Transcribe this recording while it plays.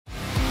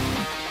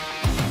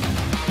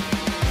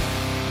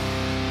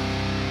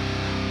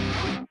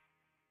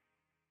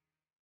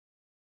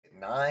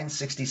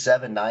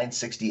967,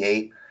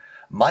 968.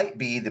 Might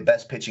be the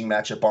best pitching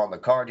matchup on the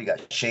card. You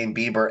got Shane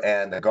Bieber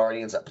and the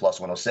Guardians at plus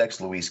 106,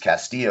 Luis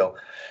Castillo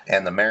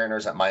and the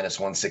Mariners at minus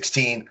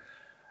 116.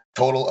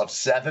 Total of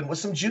 7 with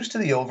some juice to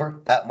the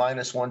over at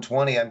minus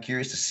 120. I'm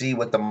curious to see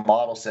what the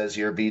model says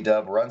here.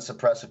 B-Dub, run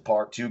suppressive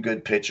park, 2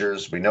 good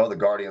pitchers. We know the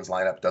Guardians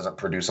lineup doesn't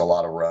produce a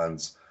lot of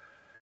runs.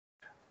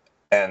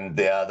 And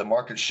the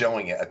market's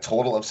showing it, a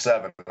total of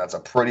 7. That's a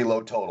pretty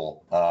low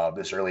total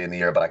this early in the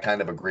year, but I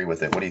kind of agree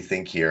with it. What do you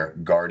think here,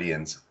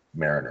 Guardians,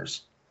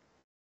 Mariners?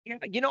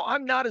 Yeah,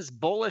 I'm not as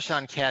bullish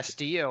on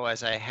Castillo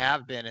as I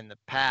have been in the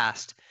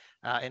past.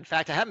 In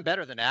fact, I have him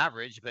better than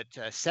average, but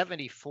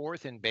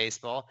 74th in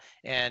baseball,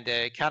 and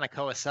it kind of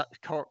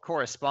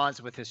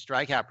corresponds with his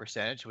strikeout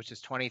percentage, which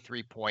is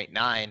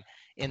 23.9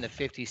 in the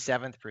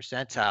 57th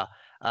percentile.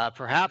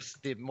 Perhaps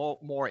the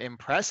more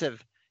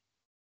impressive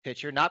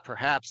pitcher, not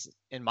perhaps,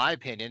 in my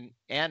opinion,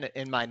 and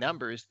in my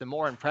numbers, the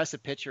more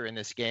impressive pitcher in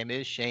this game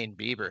is Shane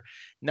Bieber.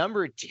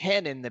 Number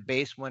 10 in the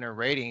Basewinner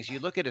ratings. You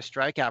look at a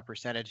strikeout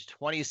percentage,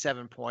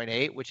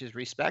 27.8, which is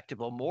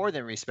respectable, more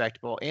than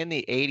respectable, in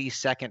the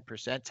 82nd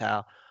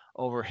percentile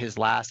over his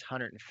last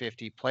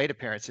 150 plate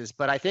appearances.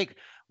 But I think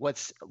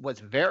what's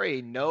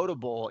very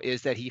notable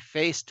is that he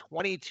faced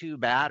 22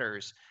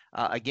 batters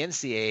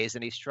against the A's,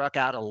 and he struck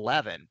out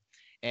 11.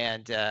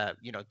 And,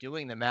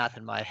 doing the math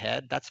in my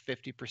head, that's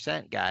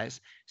 50%,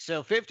 guys.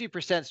 So 50%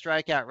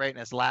 strikeout rate in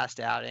his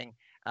last outing.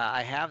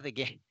 I have the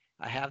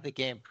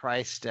game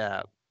priced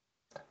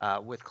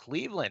with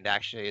Cleveland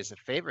actually as a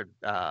favorite,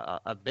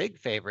 a big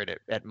favorite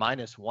at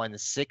minus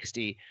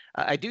 160.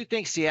 I do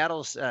think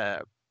Seattle's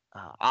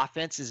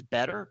offense is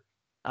better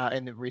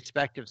in the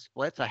respective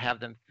splits. I have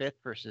them 5th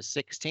versus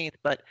 16th,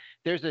 but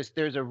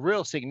there's a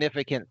real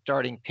significant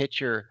starting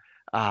pitcher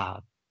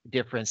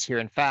difference here.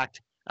 In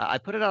fact, I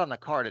put it out on the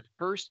card at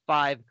first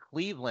 5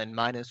 Cleveland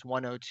minus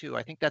 102.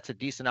 I think that's a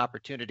decent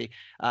opportunity.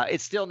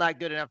 It's still not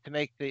good enough to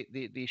make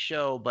the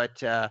show, but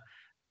the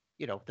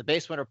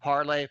Basewinner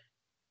parlay,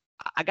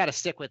 I got to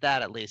stick with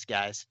that at least,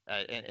 guys,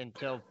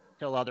 until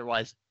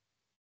otherwise,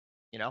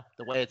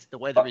 the way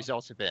the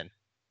results have been.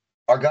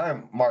 Our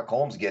guy Mark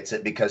Holmes gets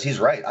it because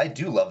he's right. I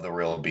do love the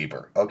real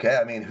Bieber. Okay,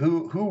 I mean,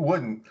 who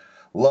wouldn't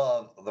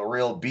love the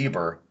real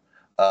Bieber?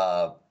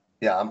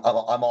 Yeah, I'm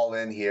all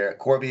in here.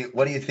 Corbie,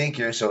 what do you think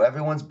here? So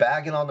everyone's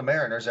bagging on the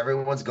Mariners.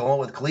 Everyone's going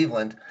with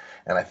Cleveland.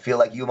 And I feel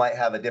like you might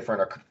have a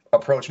different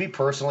approach. Me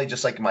personally,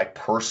 just like my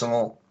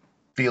personal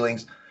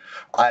feelings,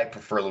 I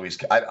prefer Luis.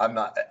 I'm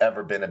not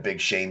ever been a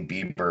big Shane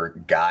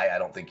Bieber guy. I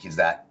don't think he's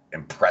that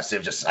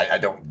impressive. Just I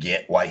don't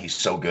get why he's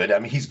so good. I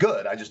mean, he's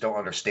good. I just don't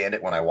understand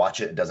it when I watch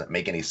it. It doesn't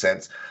make any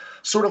sense.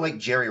 Sort of like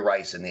Jerry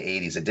Rice in the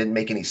 80s. It didn't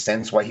make any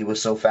sense why he was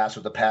so fast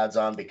with the pads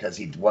on because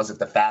he wasn't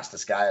the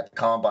fastest guy at the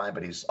combine,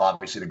 but he's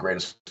obviously the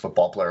greatest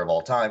football player of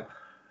all time.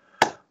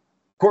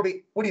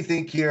 Corbie, what do you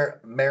think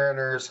here?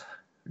 Mariners,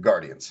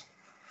 Guardians.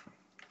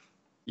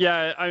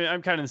 Yeah,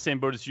 I'm kind of in the same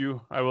boat as you.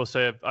 I will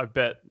say I've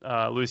bet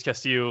Luis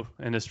Castillo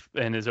in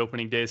his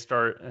opening day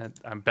start, and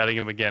I'm betting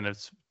him again.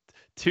 I've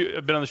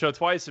been on the show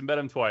twice and bet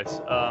him twice.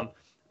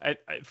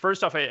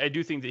 First off, I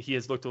do think that he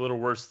has looked a little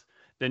worse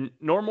than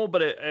normal,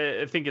 but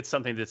I think it's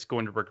something that's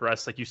going to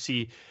regress. Like you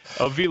see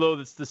a velo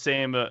that's the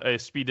same, a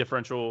speed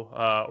differential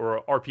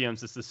or RPMs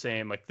that's the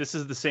same. Like this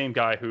is the same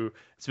guy who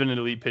has been an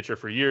elite pitcher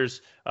for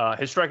years.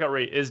 His strikeout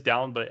rate is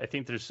down, but I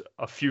think there's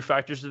a few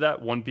factors to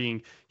that. One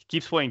being he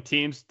keeps playing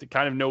teams to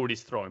kind of know what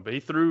he's throwing. But he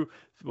threw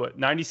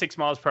 96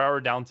 miles per hour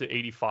down to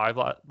 85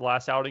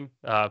 last outing.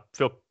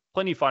 Feel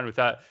plenty fine with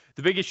that.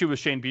 The big issue with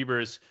Shane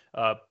Bieber is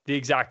the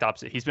exact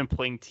opposite. He's been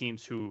playing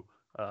teams who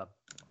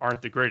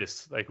aren't the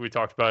greatest. Like we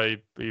talked about,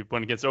 he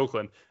went against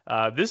Oakland.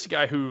 This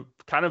guy who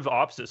kind of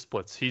opposite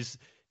splits.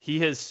 He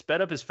has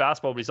sped up his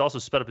fastball, but he's also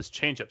sped up his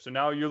changeup. So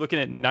now you're looking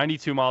at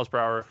 92 miles per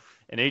hour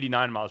and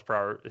 89 miles per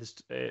hour.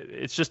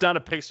 It's just not a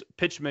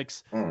pitch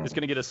mix that's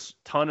going to get a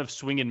ton of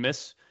swing and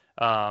miss.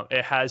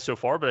 It has so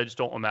far, but I just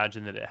don't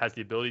imagine that it has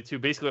the ability to.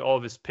 Basically, all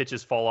of his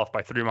pitches fall off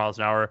by 3 miles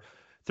an hour.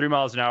 3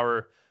 miles an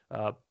hour,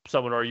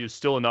 some would argue, is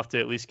still enough to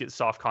at least get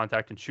soft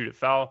contact and shoot it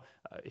foul.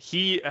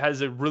 He has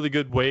a really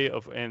good way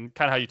of, and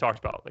kind of how you talked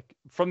about, like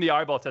from the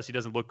eyeball test, he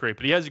doesn't look great,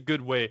 but he has a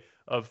good way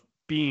of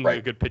being a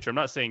good pitcher. I'm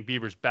not saying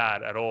Bieber's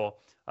bad at all,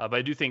 but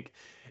I do think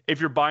if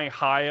you're buying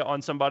high on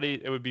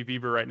somebody, it would be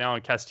Bieber right now,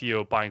 and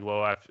Castillo buying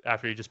low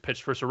after he just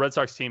pitched versus a Red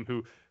Sox team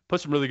who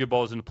put some really good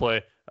balls into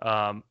play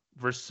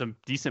versus some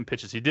decent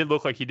pitches. He did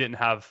look like he didn't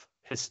have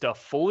his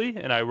stuff fully,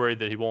 and I worried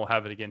that he won't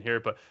have it again here,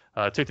 but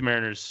took the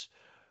Mariners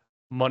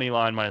money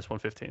line minus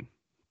 115.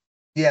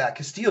 Yeah,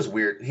 Castillo's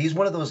weird. He's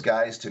one of those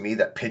guys to me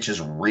that pitches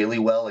really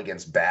well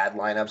against bad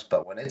lineups,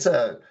 but when it's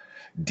a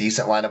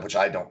decent lineup, which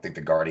I don't think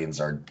the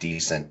Guardians are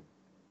decent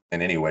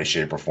in any way,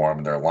 shape, or form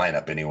in their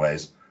lineup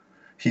anyways,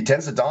 he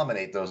tends to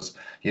dominate those.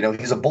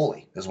 He's a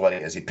bully is what he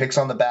is. He picks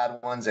on the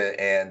bad ones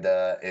and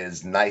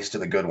is nice to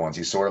the good ones.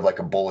 He's sort of like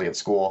a bully at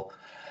school.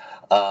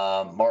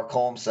 Mark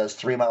Holmes says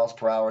 3 miles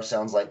per hour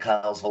sounds like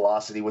Kyle's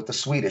velocity with the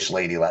Swedish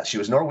lady. She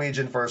was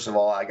Norwegian, first of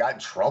all. I got in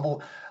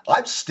trouble.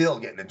 I'm still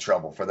getting in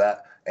trouble for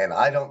that, and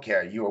I don't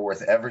care. You are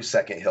worth every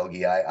second,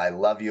 Hilgi. I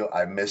love you.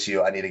 I miss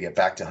you. I need to get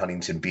back to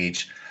Huntington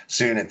Beach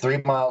soon. And 3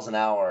 miles an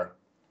hour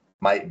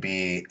might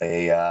be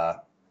a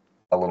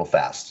little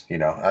fast. You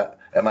know,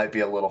 it might be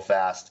a little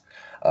fast.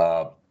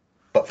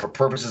 But for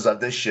purposes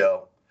of this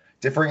show,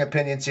 differing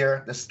opinions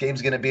here. This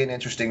game's going to be an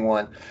interesting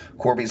one.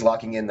 Corbie's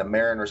locking in the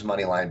Mariners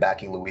money line,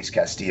 backing Luis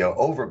Castillo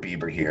over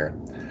Bieber here,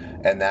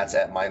 and that's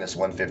at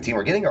 -115.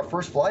 We're getting our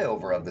first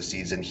flyover of the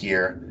season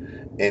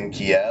here in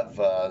Kiev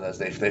as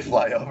they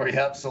fly over.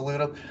 Yep, salute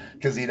them,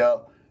 because you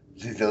know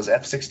those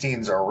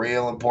F-16s are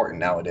real important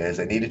nowadays.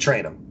 They need to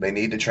train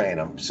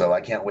them. So I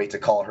can't wait to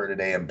call her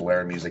today and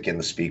blare music in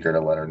the speaker to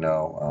let her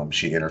know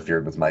she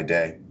interfered with my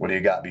day. What do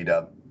you got,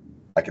 B-Dub?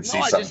 I can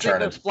see something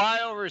turning. I just think those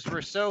flyovers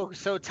were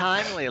so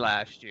timely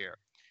last year.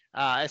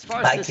 As far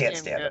as I this can't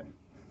game stand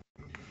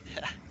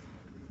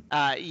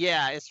it.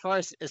 Yeah, as far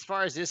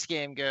as this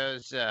game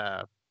goes,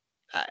 I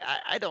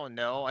don't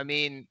know. I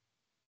mean,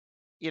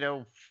 you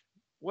know,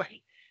 what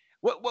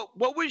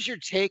was your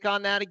take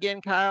on that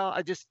again, Kyle?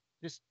 I just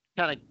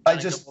kind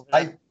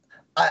of.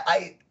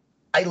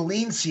 I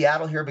lean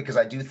Seattle here because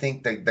I do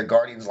think the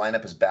Guardians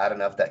lineup is bad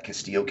enough that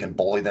Castillo can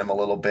bully them a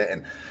little bit.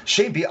 And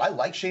I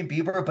like Shea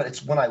Bieber, but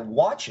it's when I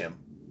watch him,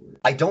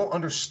 I don't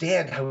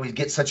understand how he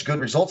gets such good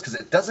results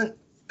because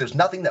there's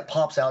nothing that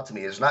pops out to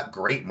me. It's not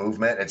great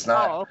movement. It's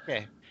not. Oh,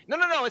 okay. No.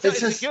 It's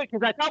just good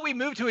because I thought we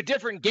moved to a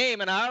different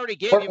game, and I already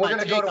gave you my take on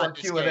this game. We're going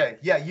to go to our Q&A.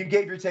 Yeah, you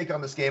gave your take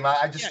on this game.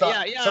 I just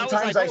thought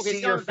sometimes I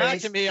see your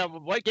face. To me,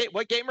 what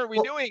game are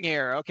we doing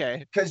here?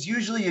 Okay. Because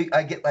usually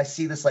I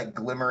see this like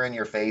glimmer in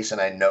your face,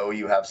 and I know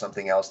you have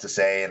something else to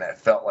say, and it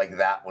felt like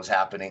that was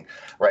happening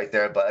right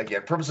there. But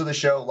again, purpose of the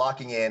show,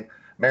 locking in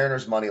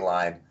Mariners money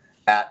line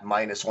at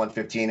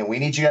 -115, and we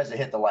need you guys to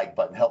hit the like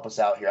button. Help us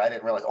out here. I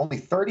didn't realize only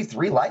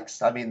 33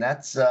 likes. I mean,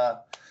 that's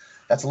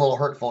a little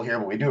hurtful here,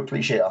 but we do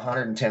appreciate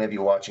 110 of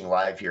you watching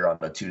live here on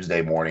a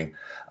Tuesday morning.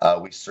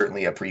 We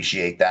certainly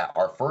appreciate that.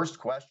 Our first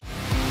question.